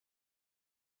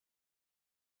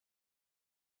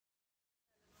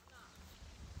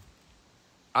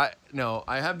No,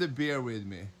 I have the beer with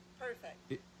me.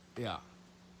 Perfect. Yeah.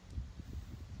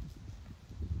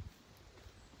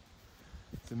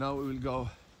 So now we will go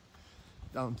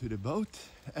down to the boat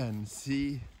and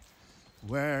see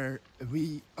where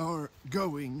we are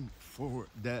going for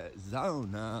the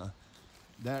sauna.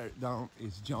 There down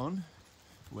is John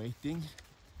waiting.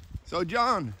 So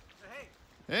John,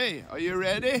 Hey, hey, are you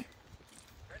ready?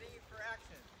 ready for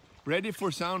action. Ready for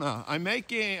sauna?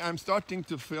 I'm starting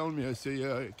to film you so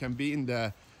you can be in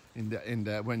the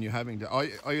when you're having the.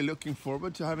 Are you looking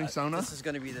forward to having sauna? This is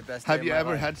going to be the best. Have day you of my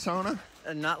ever life. had sauna?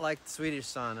 Not like Swedish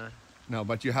sauna. No,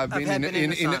 but you have I've been been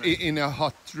in a sauna. in a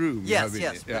hot room. You have Yes, been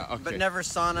yes, yeah, okay. but never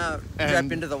sauna. And-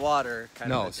 Drop into the water. Kind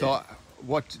No, of. so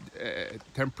what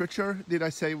temperature did I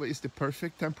say is the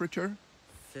perfect temperature?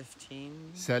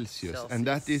 15 Celsius. And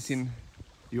that is in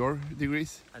your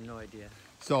degrees? I have no idea.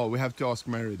 So we have to ask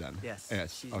Mary then. Yes,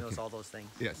 she okay. knows all those things.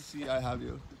 Yes, see, I have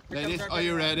you. Ladies, are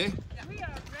you ready? We are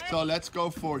ready. So let's go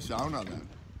for sauna then.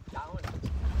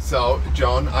 So,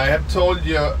 John, I have told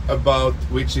you about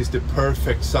which is the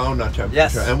perfect sauna temperature.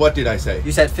 Yes. And what did I say?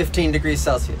 You said 15 degrees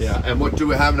Celsius. Yeah, and what do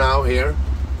we have now here?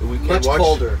 We can Much watch.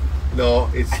 colder. No,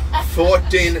 it's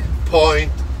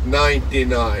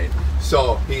 14.99.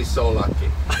 So he's so lucky.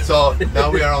 So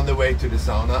now we are on the way to the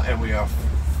sauna and we are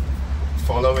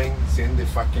following Cindy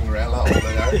fucking Rella over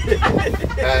there.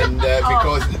 And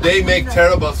because they make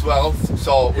terrible swells,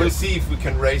 so we'll see if we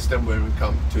can raise them when we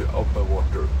come to open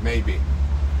water. Maybe.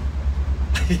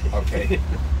 Okay.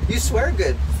 You swear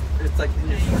good. It's like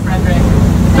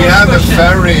We have a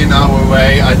ferry in our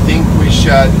way. I think we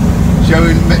should. Shall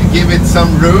we give it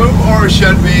some room or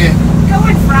should we? Go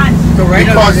in front. go right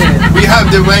Because over we have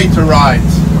the way to ride.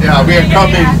 Yeah, we are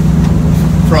coming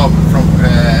from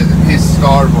his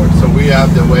starboard, so we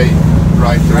have the way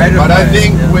right to Right it. But I away,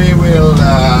 think yeah. we will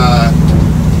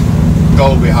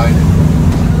go behind it.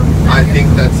 I think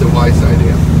that's a wise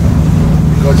idea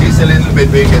because he's a little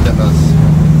bit bigger than us.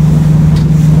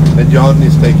 And John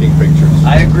is taking pictures.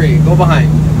 I agree. Go behind.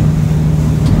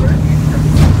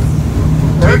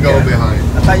 We go behind.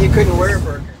 I thought you couldn't wear a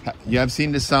burqa. You have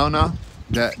seen the sauna,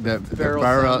 the Barrel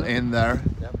barrel sauna. in there.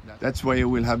 Yep. That's where you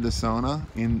will have the sauna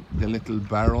in the little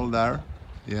barrel there.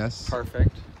 Yes.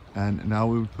 Perfect. And now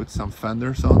we will put some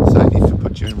fenders on, so I need to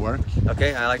put you in work.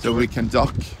 Okay, I like So to we can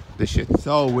dock the shit.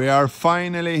 So we are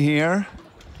finally here,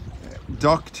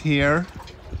 docked here.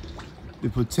 The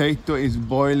potato is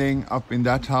boiling up in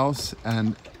that house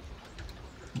and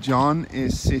John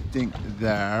is sitting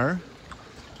there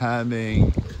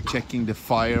checking the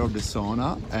fire of the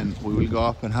sauna, and we will go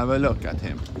up and have a look at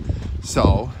him.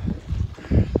 So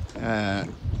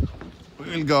we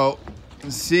will go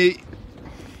and see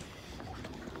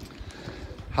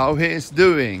how he is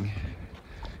doing.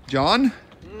 John,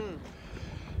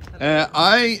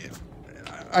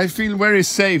 I feel very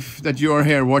safe that you are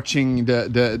here watching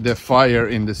the fire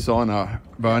in the sauna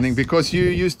burning, because you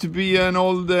used to be an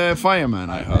old fireman,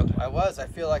 I heard. I was. I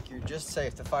feel like you're just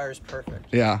safe. The fire is perfect.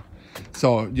 Yeah.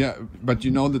 So yeah, but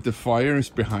you know that the fire is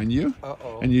behind you,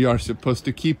 Uh-oh. and you are supposed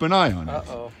to keep an eye on it.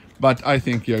 Uh-oh. But I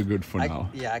think you're good for now.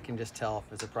 Yeah, I can just tell if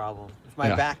there's a problem. If my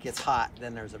Yeah. back gets hot,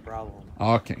 then there's a problem.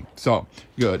 Okay, so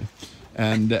good.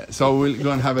 And so we'll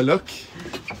go and have a look.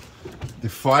 The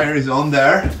fire is on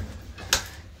there.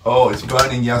 Oh, it's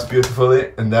burning just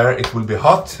beautifully, and there it will be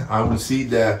hot. I will see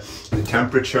the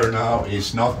temperature now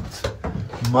is not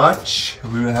much.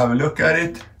 We will have a look at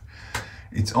it.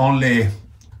 It's only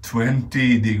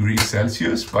 20 degrees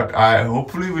Celsius, but I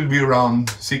hopefully will be around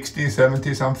 60,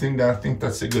 70 something. I think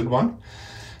that's a good one.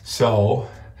 So,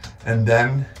 and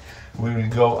then we will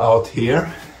go out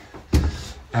here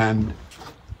and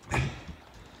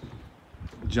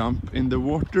jump in the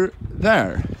water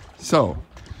there. So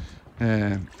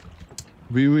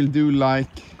we will do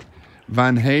like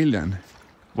Van Halen.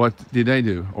 What did they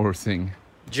do or sing?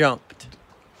 Jumped.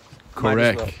 Might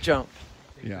as Correct. well. Jump.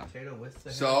 Yeah.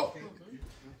 So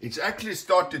it's actually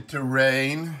started to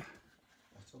rain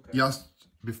just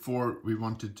before we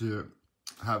wanted to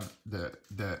have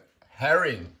the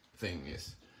herring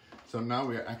thingies. So now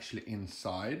we are actually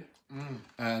inside,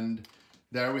 and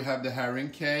there we have the herring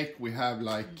cake. We have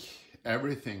like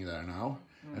everything there now,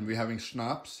 and we're having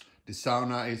schnapps. The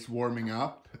sauna is warming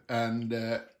up, and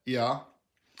yeah.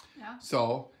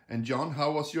 So, and John,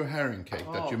 how was your herring cake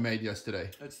that you made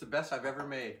yesterday? It's the best I've ever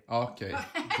made. Okay,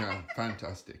 yeah,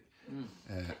 fantastic.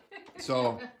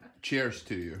 So, cheers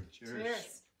to you.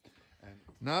 Cheers.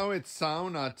 Now it's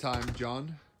sauna time,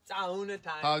 John. Sauna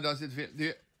time. How does it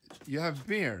feel? You have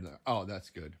beer there. Oh, that's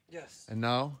good. Yes. And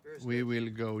now we will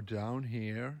go down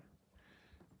here,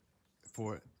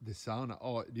 for the sauna.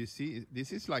 Oh, do you see?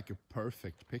 This is like a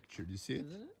perfect picture. Do you see it?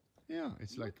 Isn't it? Yeah,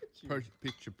 it's like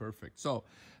picture perfect. So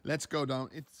let's go down.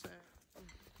 It's.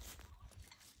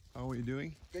 How are you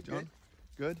doing, Good, John?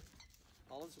 Good.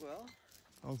 All is well.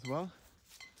 All's well.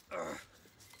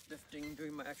 Lifting,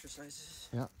 doing my exercises.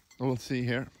 Yeah. We'll see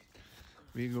here.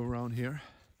 We go around here.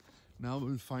 Now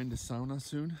we'll find the sauna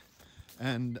soon,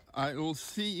 and I will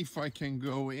see if I can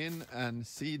go in and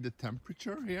see the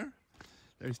temperature here.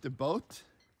 There's the boat,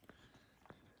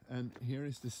 and here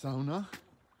is the sauna.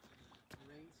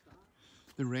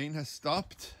 The rain has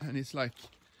stopped, and it's like,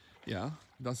 yeah,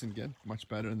 doesn't get much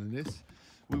better than this.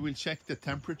 We will check the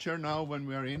temperature now when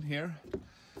we are in here.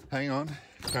 Hang on,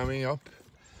 coming up.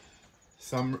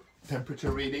 Some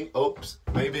temperature reading. Oops,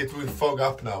 maybe it will fog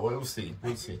up now. We'll see.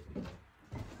 We'll see.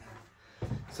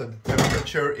 So the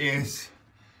temperature is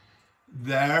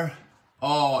there.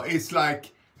 Oh, it's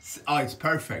like, oh, it's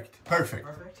perfect. Perfect.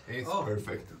 Perfect? It's Oh.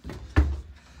 perfect.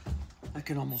 I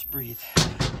can almost breathe.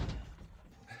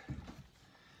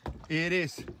 It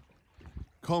is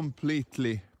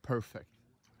completely perfect.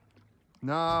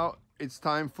 Now it's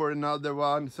time for another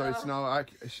one. So it's now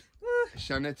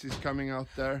Jeanette is coming out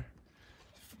there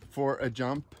for a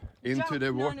jump into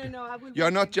the water. No, I will.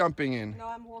 You're not jumping in. No,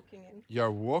 I'm walking in.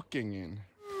 You're walking in.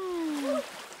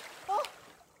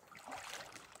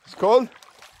 It's cold?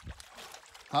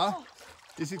 Huh?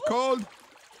 Is it cold?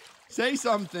 Say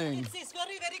something. It's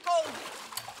very, very cold.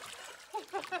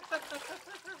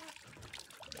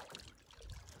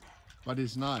 But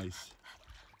it's nice.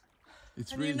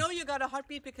 It's And really. you know you got a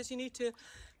heartbeat because you need to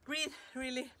breathe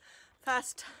really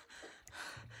fast.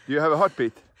 Do you have a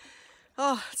heartbeat?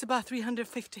 Oh, it's about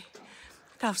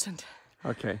 350,000.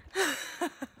 Okay.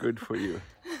 Good for you.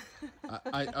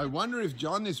 I wonder if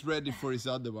John is ready for his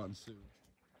other one soon.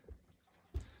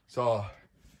 So,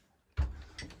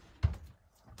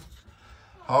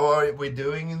 how are we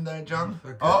doing in there, John?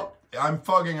 We're good. Oh, I'm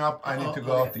fogging up. I need to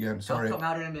go out again. Sorry. I'll come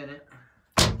out in a minute.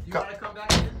 You Co- want to come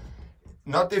back in?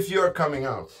 Not if you're coming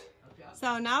out.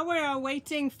 So now we are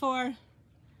waiting for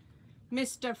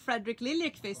Mr. Fredrik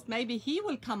Liljekvist. Maybe he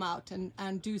will come out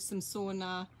and do some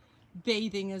sauna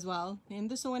bathing as well in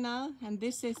the sauna. And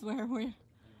this is where we're.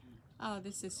 Oh,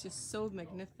 this is just so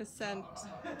magnificent.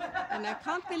 And I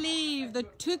can't believe the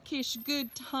Tookish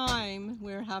good time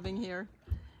we're having here.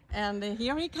 And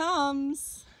here he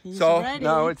comes. He's So ready.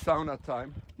 now it's sauna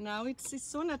time. Now it's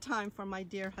sauna time for my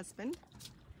dear husband.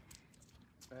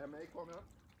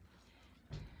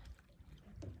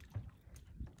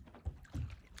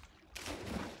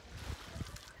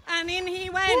 And in he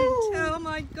went. Woo! Oh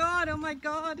my God, oh my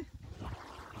God.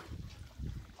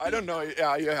 I don't know.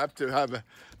 Yeah, you have to have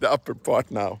the upper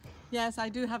part now. Yes, I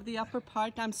do have the upper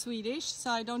part. I'm Swedish, so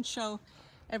I don't show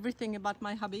everything about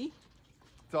my hubby.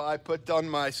 So I put on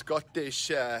my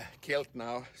Scottish kilt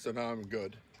now, so now I'm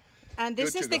good. And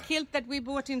this Good is to the go. kilt that we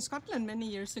bought in Scotland many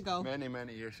years ago. Many,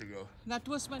 many years ago. That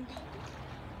was when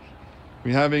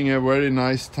We're having a very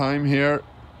nice time here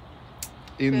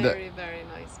in very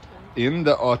nice time. in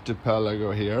the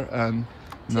archipelago here, and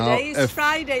now Today is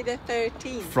Friday the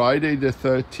 13th. Friday the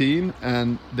 13th,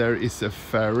 and there is a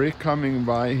ferry coming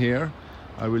by here.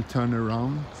 I will turn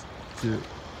around to see.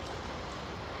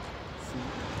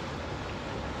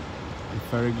 The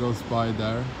ferry goes by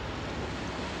there,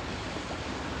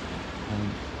 and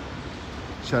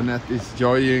Jeanette is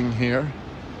joying here,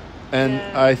 and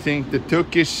Yeah. I think the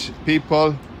Tookish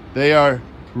people, they are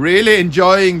really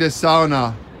enjoying the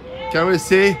sauna. Can we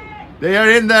see? They are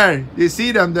in there. You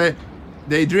see them?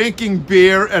 They drinking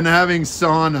beer and having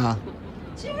sauna.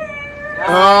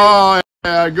 Oh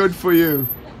yeah, good for you.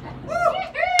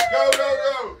 Go, go,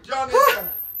 go! John is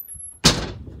there.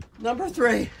 Number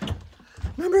three.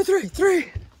 Number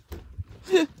three.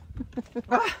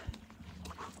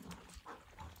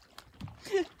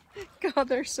 God,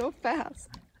 they're so fast.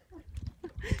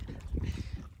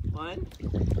 1,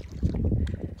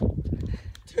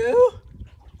 2.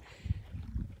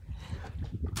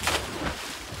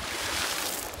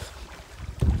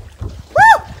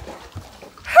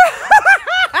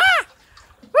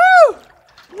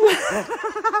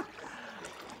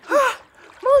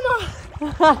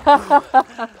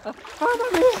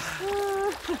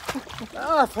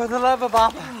 Oh, for the love of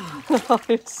Papa. Oh,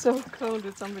 it's so cold.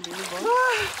 It's unbelievable.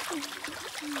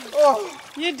 Oh,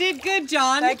 You did good,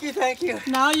 John. thank you, thank you.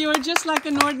 Now you are just like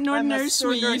an I'm ordinary a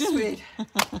extraordinary Swede.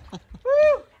 Swede.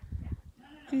 Woo!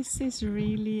 This is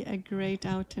really a great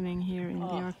outing here in the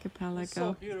So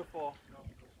archipelago. beautiful.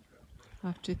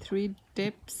 After 3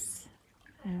 dips.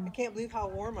 I can't believe how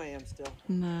warm I am still.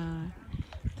 No.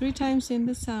 3 times in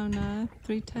the sauna,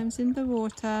 3 times in the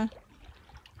water.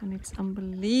 And it's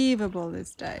unbelievable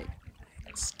this day.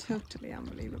 It's totally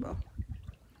unbelievable.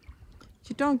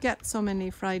 You don't get so many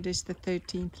Fridays the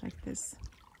 13th like this.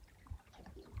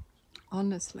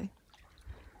 Honestly.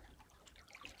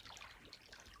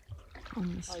 Oh,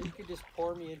 Honestly. you could just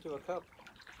pour me into a cup.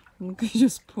 You could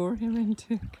just pour him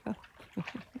into a cup.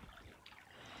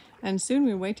 And soon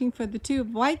we're waiting for the two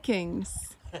Vikings.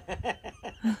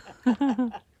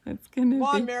 It's gonna Come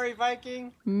on, be Mary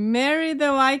Viking. Mary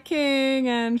the Viking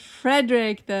and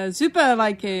Frederick the Super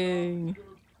Viking.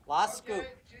 Last scoop.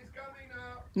 She's coming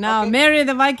Now Okay. Mary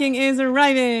the Viking is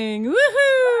arriving.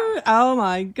 Woohoo! Oh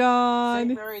my Say God.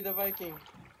 Mary the Viking.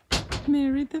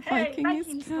 Mary the Hey, Viking is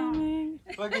Viking strong. coming.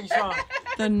 Viking strong.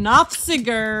 The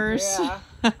Nopsigers. Yeah.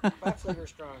 Backflicker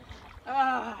strong.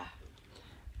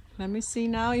 Let me see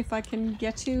now if I can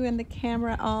get you in the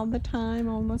camera all the time,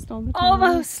 almost all the time.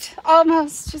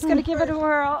 Almost. Just gonna give it a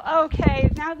whirl.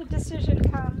 Okay, now the decision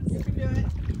comes. You can do it.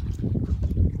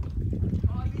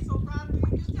 Oh, I'd be so proud of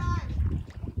you. Just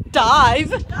dive.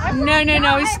 Dive? No, no,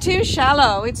 no, it's too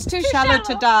shallow. It's too shallow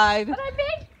to dive. But I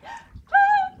made.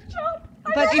 Jump.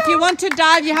 But if you want to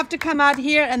dive, you have to come out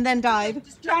here and then dive.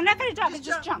 No, I'm not gonna dive.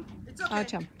 Just jump. It's okay. Oh,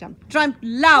 jump, jump. Jump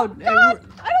loud. I don't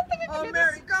think I can Oh, do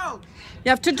Mary, go. You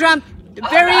have to jump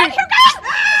very... this. Here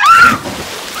goes.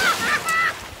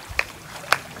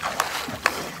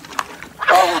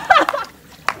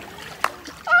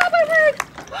 Oh, my word.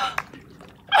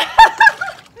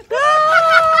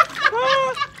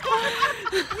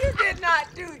 You did not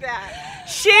do that.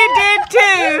 She did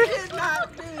too. Did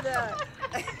not do that.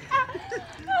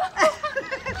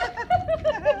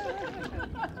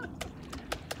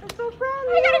 I'm so proud of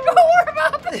you. I gotta go warm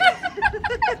up.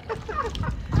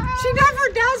 She never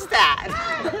does that.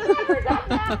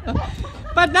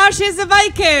 But now she's a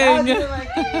Viking. Like,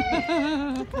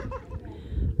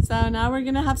 So now we're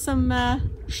gonna have some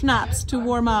schnapps to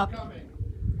warm up.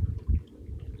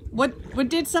 What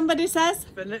did somebody says?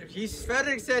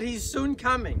 Frederick said he's soon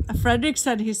coming. Frederick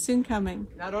said he's soon coming.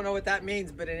 I don't know what that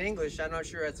means, but in English, I'm not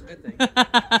sure that's a good thing.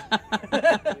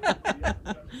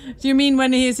 Do you mean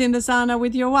when he's in the sauna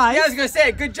with your wife? Yeah, I was gonna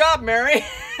say, good job, Mary.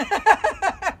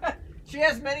 She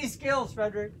has many skills,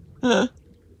 Frederick. Are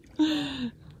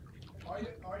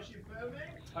she filming?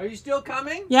 Are you still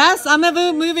coming? Yes, I'm a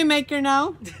movie maker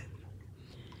now.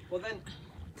 Well then,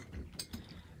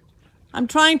 I'm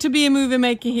trying to be a movie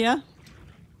maker here.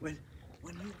 when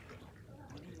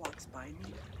he walks by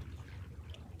me,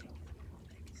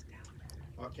 take his down.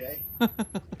 Okay. I'm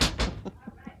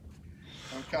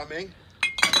coming.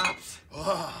 Stops.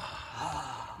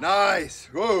 Nice.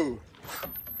 Whoa.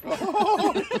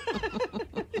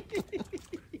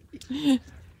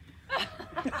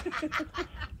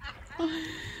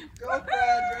 Go,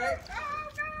 Frederick.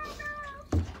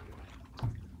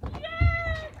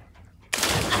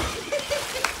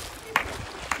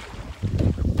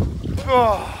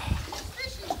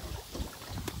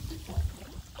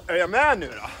 Är jag med nu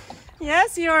då?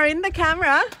 Yes, you are in the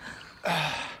camera.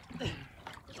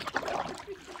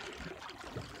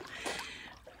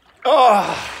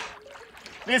 Oh,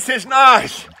 this is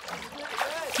nice.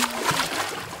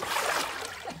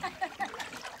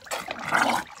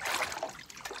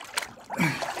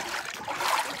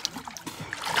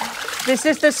 This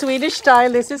is the Swedish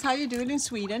style. This is how you do it in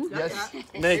Sweden. Yes,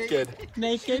 naked.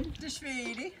 Naked.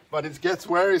 But it gets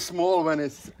very small when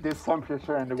it's this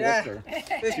temperature in the Yeah. water.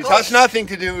 It has nothing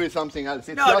to do with something else.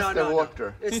 It's just the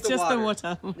water. It's just the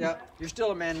water. Yeah, you're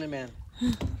still a manly man.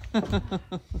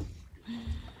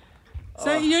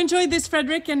 So you enjoyed this,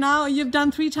 Frederick, and now you've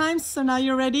done 3 times, so now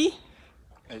you're ready?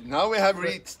 And now we have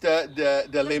reached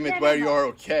the limit where you're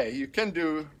okay. You can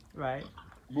do Right.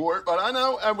 more, but I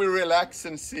know I will relax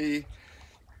and see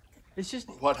It's just,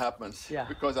 what happens. Yeah.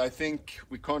 Because I think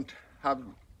we can't have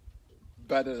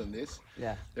better than this.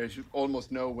 yeah. There's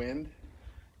almost no wind.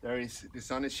 The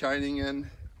sun is shining and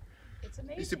It's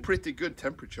amazing. it's a pretty good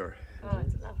temperature.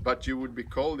 But you would be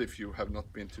cold if you have not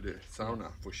been to the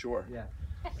sauna, for sure. Yeah.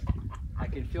 I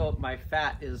can feel my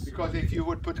fat is. Because if you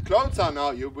would put clothes on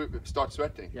now, you would start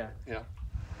sweating. Yeah. Yeah.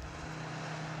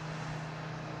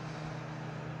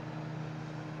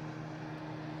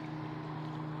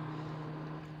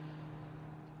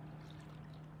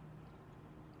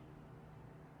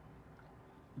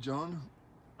 John,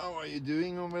 how are you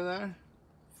doing over there?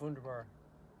 Wunderbar.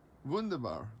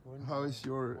 Wunderbar. How is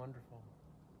your, Wonderful.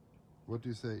 what do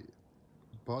you say,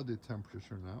 body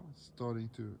temperature now? Starting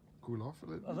to cool off a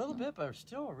little bit? A little bit, but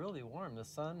still really warm. The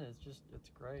sun is just, it's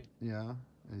great. Yeah,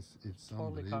 it's Totally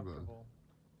unbelievable. comfortable.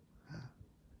 It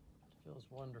feels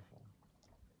wonderful.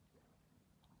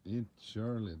 It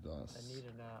surely does. I need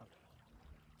a nap.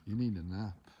 You need a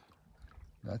nap.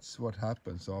 That's what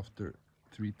happens after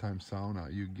 3 times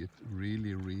sauna. You get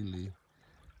really, really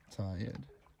tired.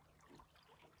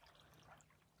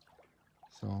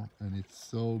 So, and it's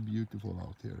so beautiful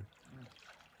out here.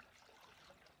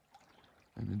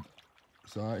 And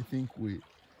so I think we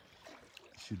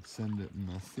should send a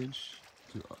message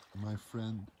to my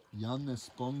friend Janne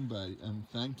Spångberg and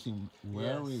thank him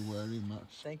very, very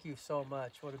much. Thank you so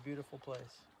much. What a beautiful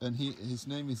place. And his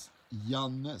name is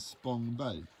Janne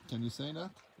Spångberg. Can you say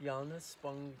that? Janne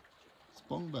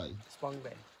Spångberg.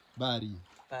 Spångberg. Berg.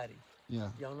 Berg. Yeah.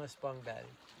 Janne Spångberg.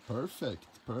 Perfect.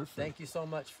 Perfect. Thank you so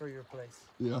much for your place.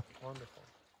 Yeah. Wonderful.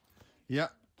 Yeah.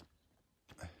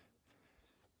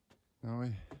 Now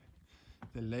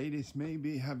the ladies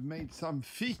maybe have made some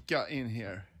fika in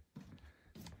here.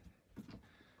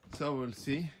 So we'll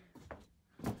see.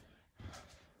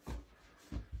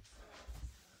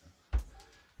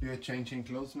 You're changing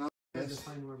clothes now? Yes.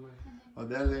 Oh,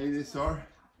 there ladies are.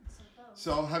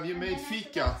 So have you made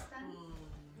fika?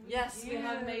 Yes, we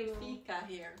have made fika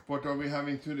here. What are we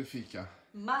having to the fika?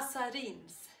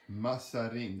 Massarins.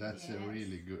 Massarin, that's a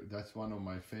really good, that's one of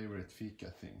my favorite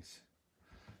fika things.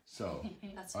 So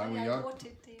That's I why will I just bought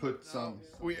it. put some.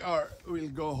 We'll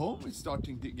go home. It's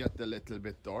starting to get a little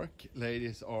bit dark.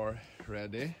 Ladies are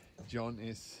ready. John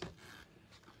is,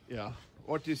 yeah.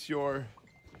 What is your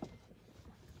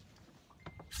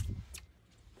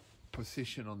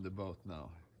position on the boat now?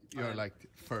 You're like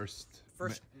first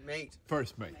mate.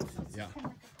 First mate. Yeah.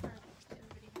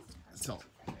 So.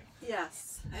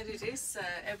 Yes, and it is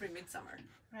every midsummer.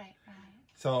 Right.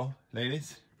 So,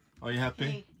 ladies, are you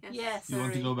happy? Yes. You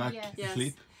want to go back Yes. to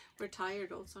sleep? We're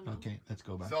tired also now. Okay, let's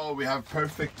go back. So we have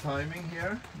perfect timing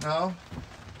here now.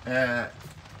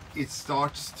 It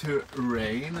starts to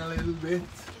rain a little bit.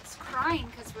 It's crying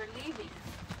because we're leaving.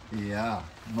 Yeah,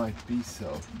 might be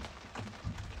so.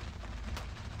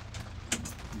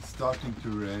 It's starting to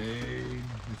rain.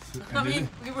 I mean,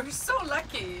 we were so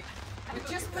lucky. We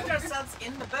just put ourselves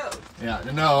in the boat. Yeah,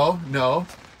 no.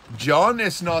 John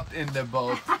is not in the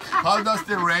boat. How does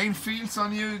the rain feels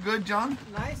on you? Good, John?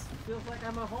 Nice. Feels like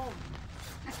I'm at home.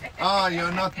 Oh,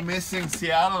 you're not missing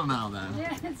Seattle now then.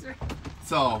 Yeah, that's right.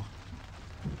 So,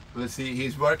 we'll see.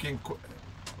 He's working.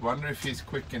 Wonder if he's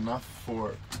quick enough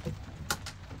for.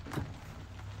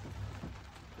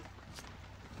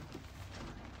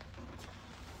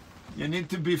 You need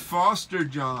to be faster,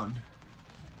 John.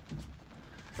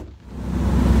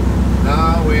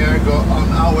 Now we are on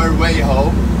our way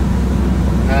home,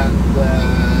 and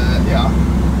yeah,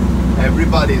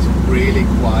 everybody's really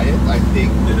quiet. I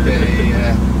think they,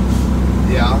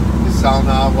 yeah, the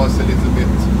sauna was a little bit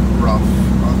rough.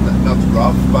 Not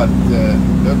rough, but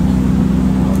look.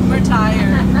 We're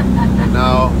tired. And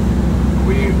now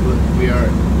we are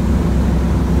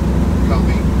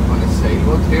coming on a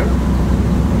sailboat here,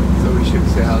 so we should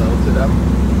say hello to them.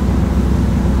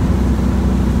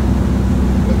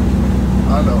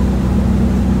 Hello.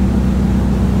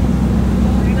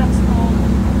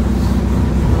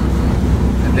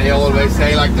 And they always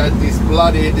say like that these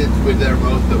blood idiots with their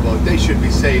motorboat, they should be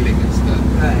sailing instead.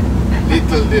 Right.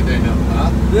 Little did they know,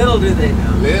 huh? Little do they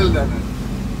know. Little did they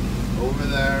know. Over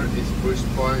there is Bush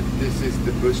Point. This is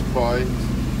the Bush Point.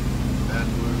 And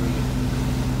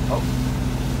we're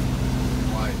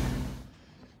wide.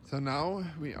 So now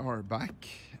we are back.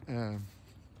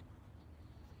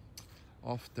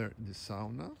 After the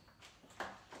sauna.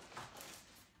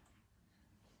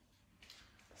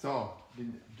 So,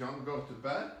 did John go to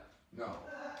bed? No.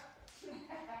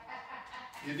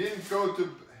 You didn't go to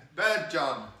bed,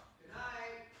 John.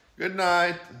 Good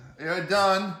night. You're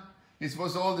done. This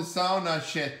was all the sauna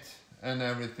shit and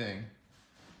everything.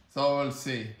 So we'll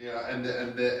see. Yeah, and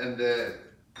the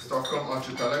Stockholm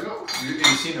archipelago. You've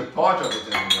seen a part of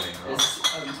it anyway. No?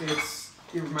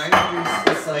 It reminds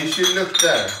me. It's like You should look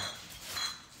there.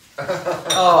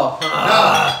 oh.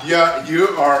 Yeah, you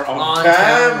are on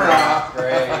camera.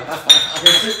 Great.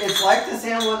 It's like the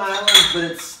San Juan Islands, but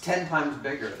it's 10 times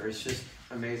bigger. It's just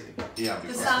amazing. Yeah, The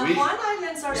because San Juan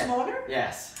Islands are smaller?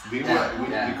 Yes.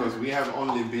 because we have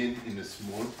only been in a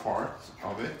small part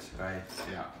of it. Right.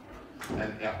 Yeah,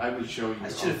 and I will show you. I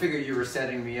should have figured you were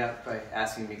setting me up by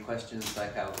asking me questions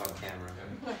like I was on camera.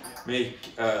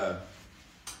 Make a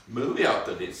movie out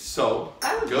of this. So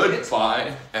That would be good.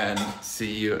 goodbye and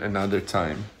see you another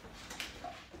time.